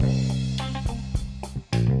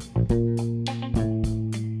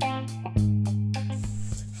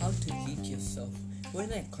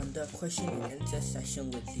question and answer session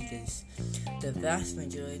with leaders. The vast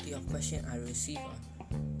majority of questions I receive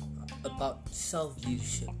are about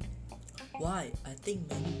self-leadership. Why? I think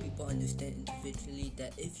many people understand individually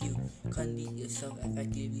that if you can't lead yourself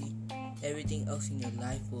effectively, everything else in your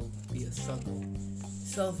life will be a struggle.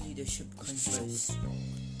 Self-leadership comes first.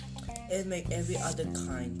 It makes every other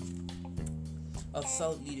kind of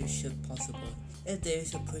self-leadership possible if there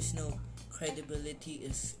is a personal credibility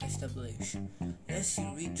is established. As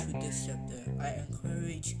you read through this chapter, I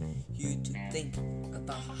encourage you to think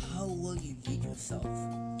about how will you lead yourself.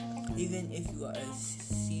 Even if you are a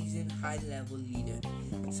seasoned high-level leader,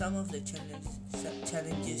 some of the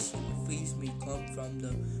challenges you face may come from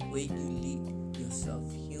the way you lead yourself.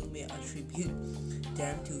 You may attribute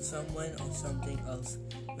them to someone or something else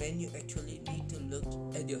when you actually need to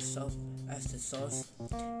look at yourself as the source.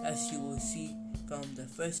 As you will see from the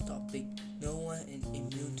first topic, no one in